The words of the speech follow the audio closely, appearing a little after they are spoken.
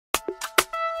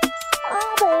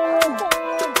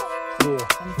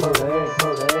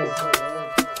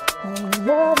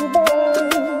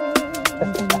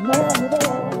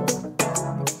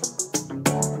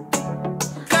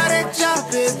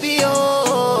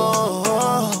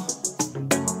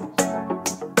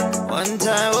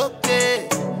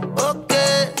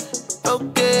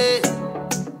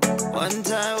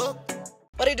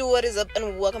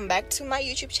to my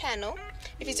YouTube channel.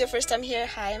 If it's your first time here,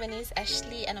 hi, my name is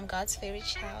Ashley and I'm God's favorite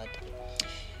child.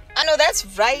 I know that's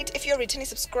right if you're a returning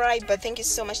subscriber. Thank you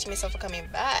so much to myself for coming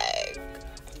back.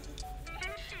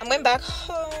 I'm going back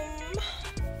home.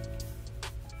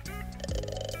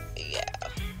 Yeah.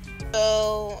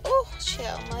 So, oh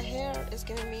chill, my hair is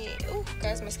giving me, oh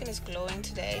guys, my skin is glowing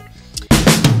today.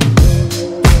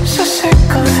 So sick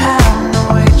of having to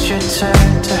wait your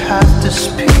turn to have to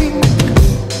speak.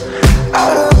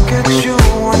 I look at you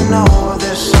and know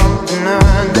there's something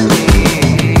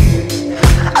underneath.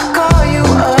 I call you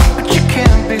up but you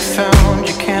can't be found,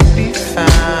 you can't be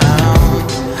found.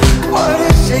 What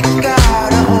is it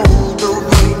gotta hold the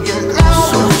way you know?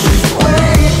 So just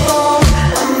wait for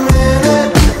a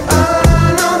minute.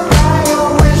 Earn up by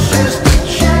your wishes to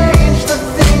change the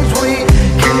things we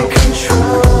can't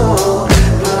control.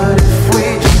 But if we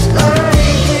just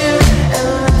lay here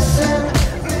and listen.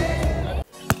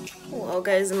 Well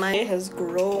guys, my hair has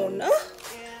grown.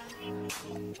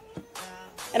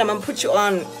 And I'm gonna put you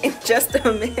on in just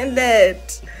a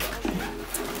minute.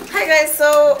 Hi guys,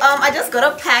 so I just got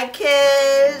a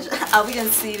package. We can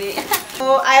see it.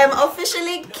 So I am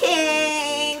officially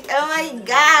king. Oh my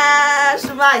gosh,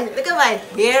 look at my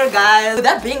hair, guys. With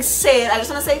that being said, I just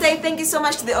want to say thank you so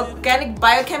much to the Organic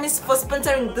Biochemist for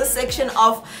sponsoring this section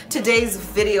of today's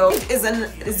video. It is a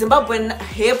Zimbabwean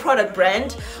hair product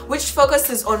brand which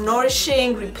focuses on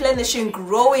nourishing, replenishing,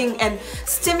 growing and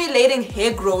stimulating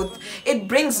hair growth. It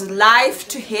brings life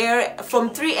to hair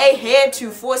from 3A hair to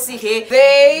 4C hair.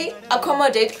 They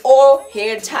accommodate all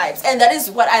hair types, and that is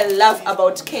what I love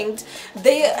about Kinked.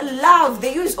 They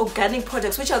use organic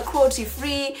products which are cruelty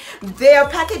free. Their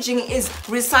packaging is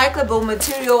recyclable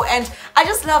material, and I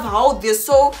just love how they're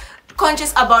so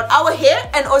conscious about our hair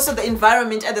and also the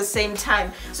environment at the same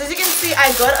time. So as you can see,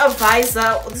 I got a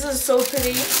visor. This is so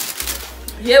pretty.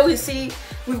 Here we see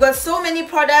we've got so many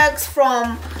products,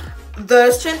 from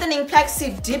the strengthening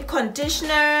Plexi deep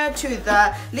conditioner to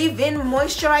the leave-in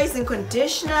moisturizing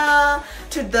conditioner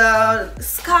to the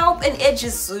scalp and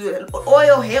edges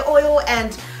oil, hair oil,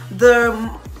 and the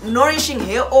nourishing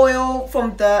hair oil,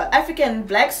 from the African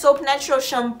black soap natural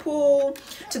shampoo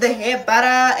to the hair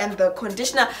butter and the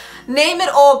conditioner. Name it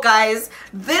all, guys.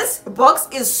 This box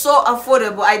is so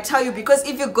affordable, I tell you, because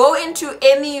if you go into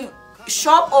any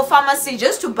shop or pharmacy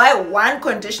just to buy one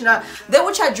conditioner, they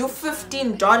will charge you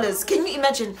 $15. Can you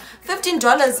imagine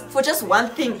 $15 for just one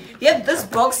thing? Yet this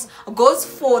box goes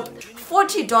for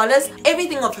 $40.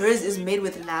 Everything of hers is made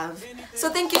with love. So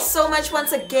thank you so much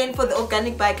once again for the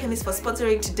Organic Biochemist for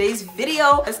sponsoring today's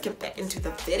video. Let's get back into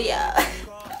the video.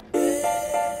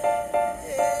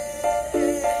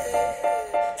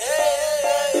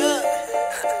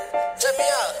 Check me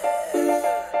out.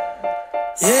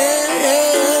 Yeah.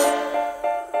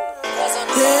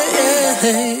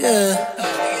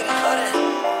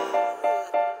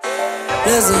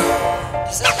 Listen,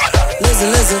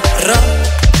 rock.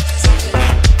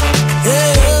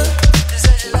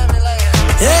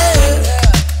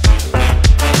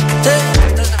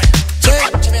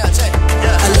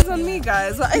 It's on me,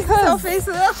 guys. I saw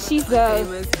faces. She's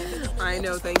famous. I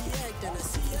know, thank you.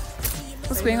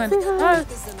 What's going on? Oh.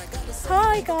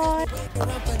 Hi, guys.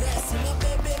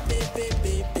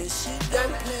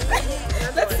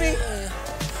 Let's see.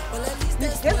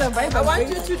 I want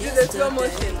you to do the slow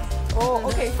motion. Oh,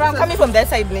 okay. From coming from that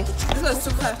side, me. This was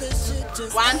too fast.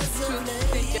 1, 2,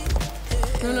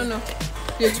 3. No.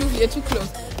 You're too close.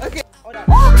 Okay.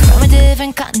 From a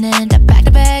different continent, I packed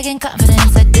a bag in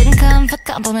confidence. I didn't come for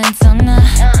compliments, oh nah.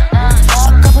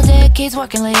 A couple decades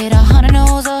working late, 100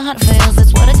 no's, 100 fails.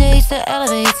 That's what it takes to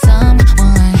elevate someone.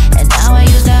 And now I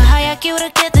use the high IQ to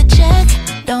get the check.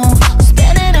 Don't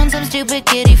spend it on some stupid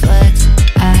kitty flex.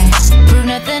 I prove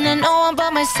nothing to no one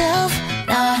but myself.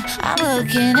 Nah, I'm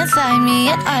looking inside me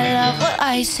and I love what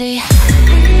I see.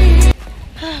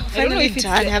 Finally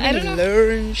done having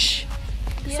lunch.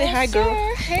 Yes, say hi, girl.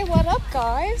 Sir. Hey, what up,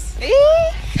 guys?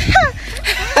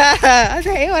 I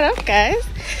say, hey, what up, guys?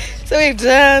 So we're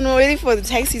done. We're waiting for the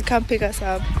taxi to come pick us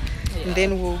up. Yeah. And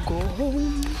then we'll go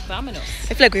home. Vámonos.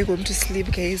 I feel like we're going to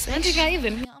sleep, guys. And you can't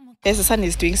even. Yes, the sun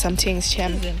is doing some things,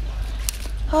 champ.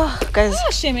 Oh, guys.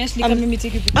 Oh, shame, Ashley.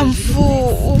 I'm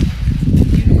full.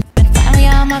 Finally,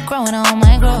 I'm growing on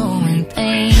my growing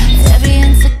pain. Every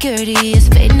insecurity is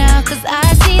fading out, cause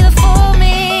I see the full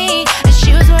me. And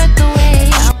she was worth the wait.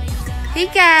 Hey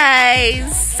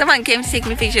guys, someone came to take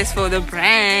me pictures for the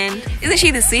brand. Isn't she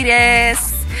the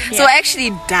sweetest? Yeah. So we're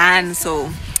actually done.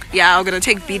 So yeah, we're gonna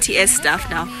take BTS stuff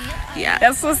now. Yeah,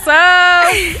 that's what's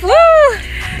up. Woo!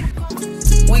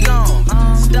 We gone,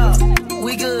 stop,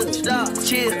 we good, stop,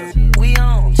 chill, we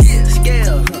on,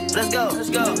 scale, let's go, let's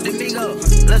go. Domingo,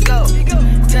 let's go.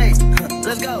 Take,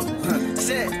 let's go.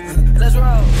 Sit, let's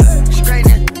roll.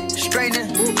 Straightening,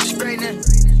 straightening, straightening.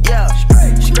 Yeah,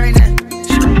 straightening.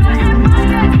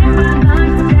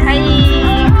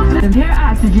 Compare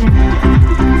oxygen.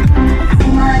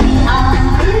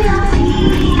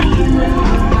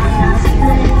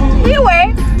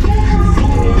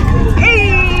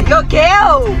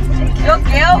 Yo,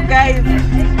 girl, guys.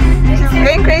 She's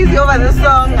going crazy over this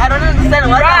song. I don't understand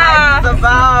what it's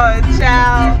about.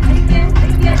 Ciao.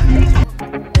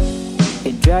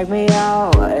 He dragged me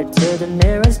out to the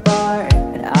nearest bar,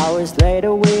 and hours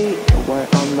later we were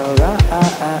on the run.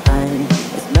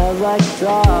 It smelled like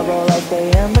trouble, like they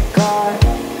in the car.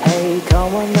 Hey,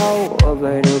 come on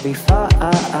over, it'll be fine.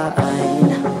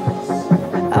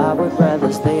 I would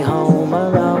rather stay home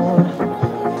alone,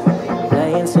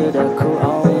 playing Sudoku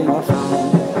on my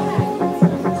phone.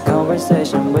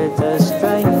 Conversation with a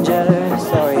stranger.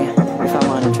 Sorry if I'm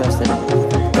uninterested.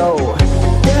 Go.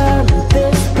 Damn,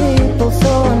 these people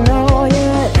so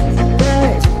annoying.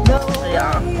 There's no.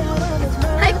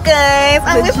 Hi guys,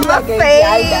 I'm with my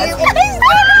face.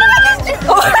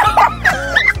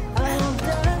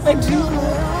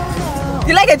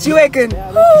 You like a G-Wagon?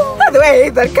 By the way, I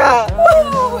hate that car.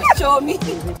 Show me.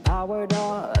 Powered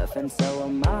off, and so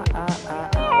am I.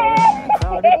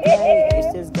 Crowded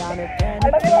place is gonna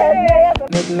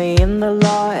penetrate. Meet me in the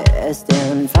lost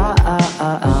and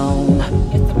found.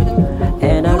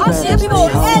 And I'd rather stay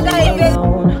home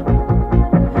alone,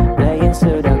 playing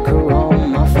Sudoku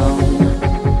on my phone.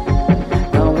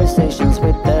 Conversations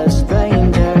with a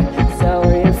stranger. So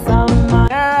if I'm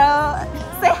Girl,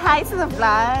 say hi to the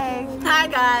vlog. Hi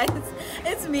guys,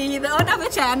 it's me, the owner of the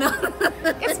channel.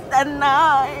 It's the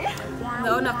night. The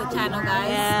owner of the channel, guys.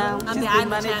 Yeah, I'm she's behind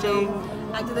been the channel.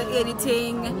 I do the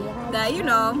editing, the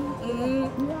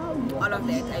all of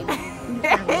that.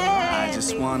 I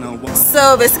just wanna walk.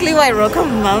 So basically, my Roka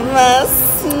mamas.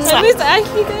 I missed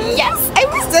Ashley, guys. Yes, I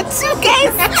missed it too,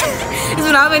 guys. It's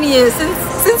been how many years?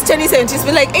 Since 2017, it's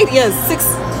been like 8 years, 6,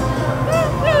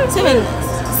 7,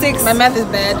 6. My math is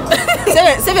bad.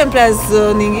 7 plus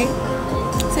Ningi.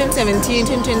 17,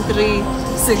 2023,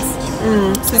 6.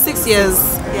 So 6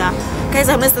 years. Yeah, guys,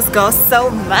 I miss this girl so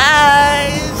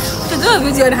much. To do a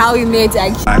video on how we met,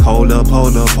 actually. Like hold up,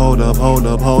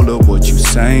 what you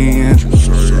saying?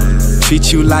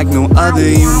 Treat you like no other,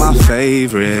 you my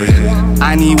favorite.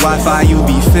 I need Wi-Fi, you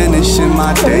be finishing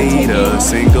my data.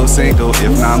 Single,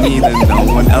 if not me, then no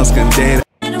one else can date.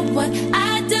 What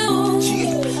I do,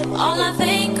 all I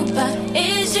think about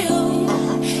is you.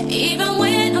 Even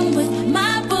when I'm with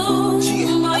my boo, oh,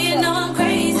 you know I'm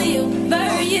crazy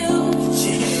over you.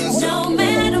 No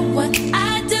matter what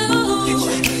I do,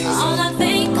 all I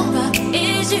think about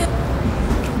is you.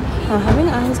 I'm having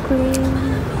ice cream,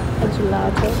 a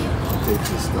gelato.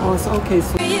 oh, it's okay.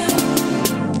 So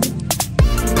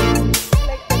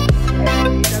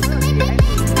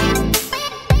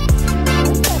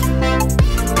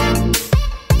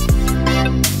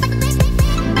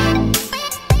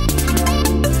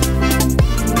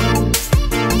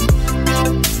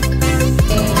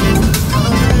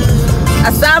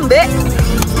Asambe.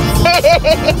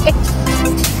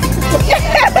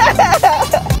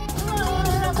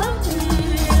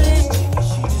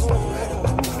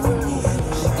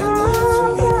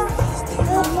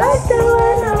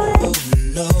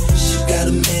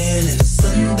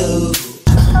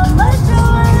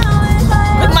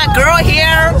 With my girl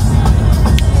here,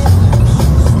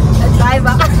 A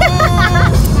driver.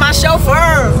 my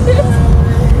chauffeur,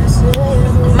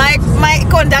 my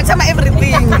conductor, my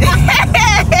everything.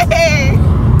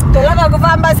 Do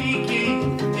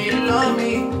you love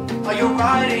me? Are you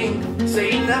riding?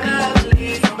 Say you never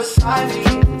leave from beside me.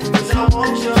 'Cause I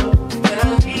want you, and I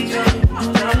need you,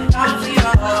 and I'm down to you,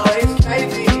 always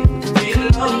crazy. Do you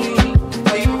love me?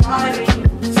 Are you riding?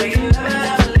 Say you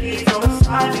never leave from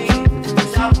beside me.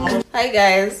 'Cause I want you. Hi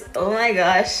guys, oh my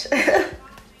gosh.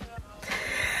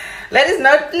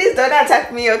 Please don't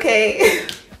attack me, okay?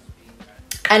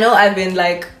 I know I've been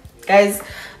like, guys,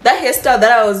 that hairstyle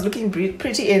that I was looking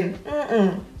pretty in,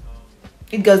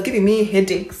 it was giving me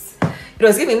headaches. It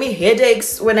was giving me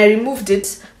headaches. When I removed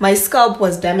it, my scalp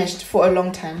was damaged for a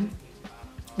long time.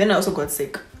 Then I also got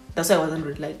sick. That's why I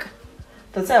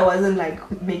wasn't like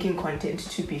making content,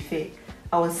 to be fair.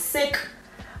 I was sick,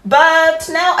 but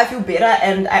now I feel better,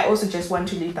 and I also just want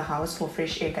to leave the house for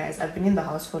fresh air, guys. I've been in the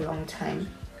house for a long time.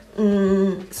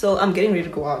 So I'm getting ready to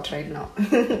go out right now.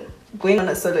 Going on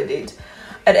a solo date.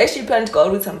 I'd actually planned to go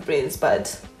out with some friends,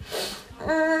 but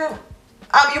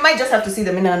you might just have to see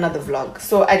them in another vlog.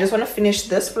 So I just want to finish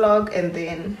this vlog, and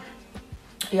then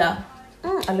yeah,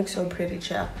 I look so pretty,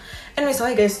 child. Anyways, how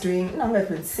are you guys doing? No, I've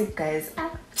been sick, guys.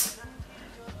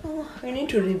 Oh, we need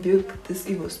to rebuke this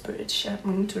evil spirit.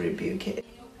 We need to rebuke it.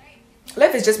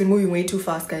 Life has just been moving way too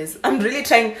fast, guys. I'm really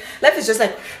trying. Life is just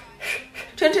like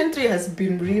 2023 has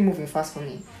been really moving fast for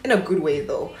me in a good way,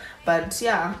 though. But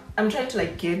yeah, I'm trying to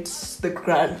like get the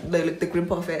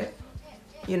grip of it,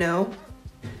 you know.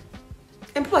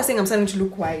 And people are saying I'm starting to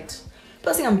look white.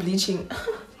 People are saying I'm bleaching.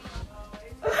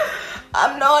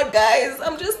 I'm not, guys.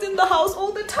 I'm just in the house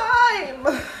all the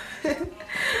time.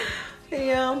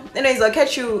 Yeah. Anyways, I'll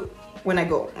catch you when I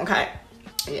go. Okay.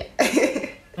 Yeah.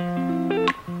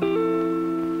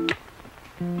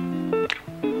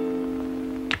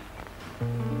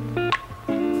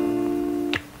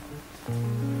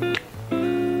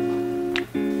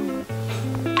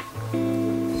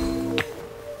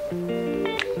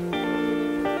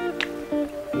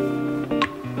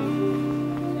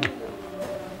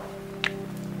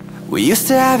 We used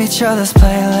to have each other's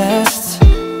playlists.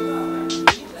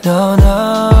 No,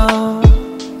 no.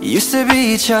 Used to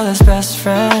be each other's best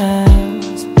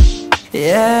friends.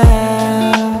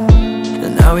 Yeah.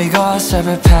 And now we go our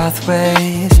separate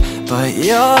pathways, but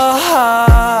your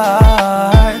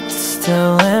heart's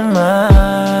still in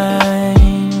mine.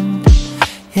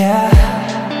 Yeah.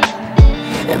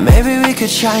 And maybe we could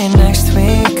try it next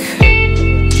week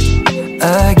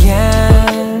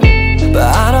again.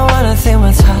 But I don't wanna think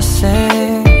we're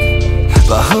toxic.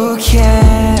 But who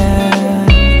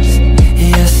cares?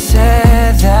 You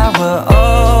said that we're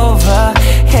over,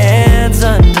 hands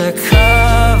under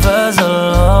covers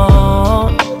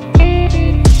alone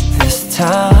this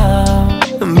time.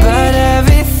 But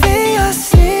everything I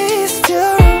see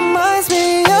still reminds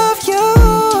me of you.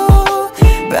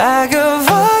 Back of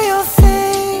all your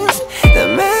things, the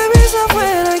memories of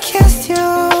when I kissed you.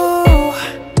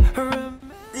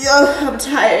 Yo, I'm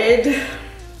tired.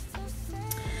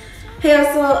 Hey,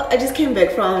 so I just came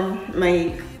back from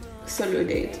my solo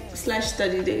date /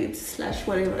 study date /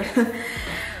 whatever.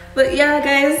 But yeah,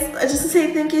 guys, I just want to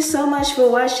say thank you so much for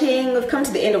watching. We've come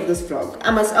to the end of this vlog.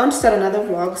 I want to start another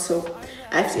vlog, so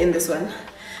I have to end this one.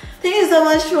 Thank you so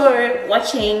much for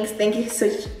watching. Thank you so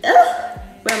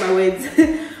where are my words?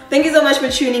 Thank you so much for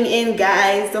tuning in,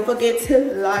 guys. Don't forget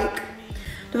to like,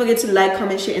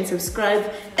 comment, share, and subscribe.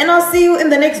 And I'll see you in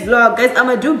the next vlog, guys.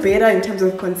 I'ma do better in terms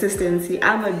of consistency.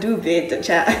 I'ma do better,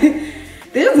 chat.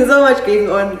 There's so much going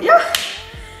on. Yeah.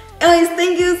 Anyways,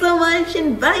 thank you so much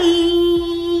and bye.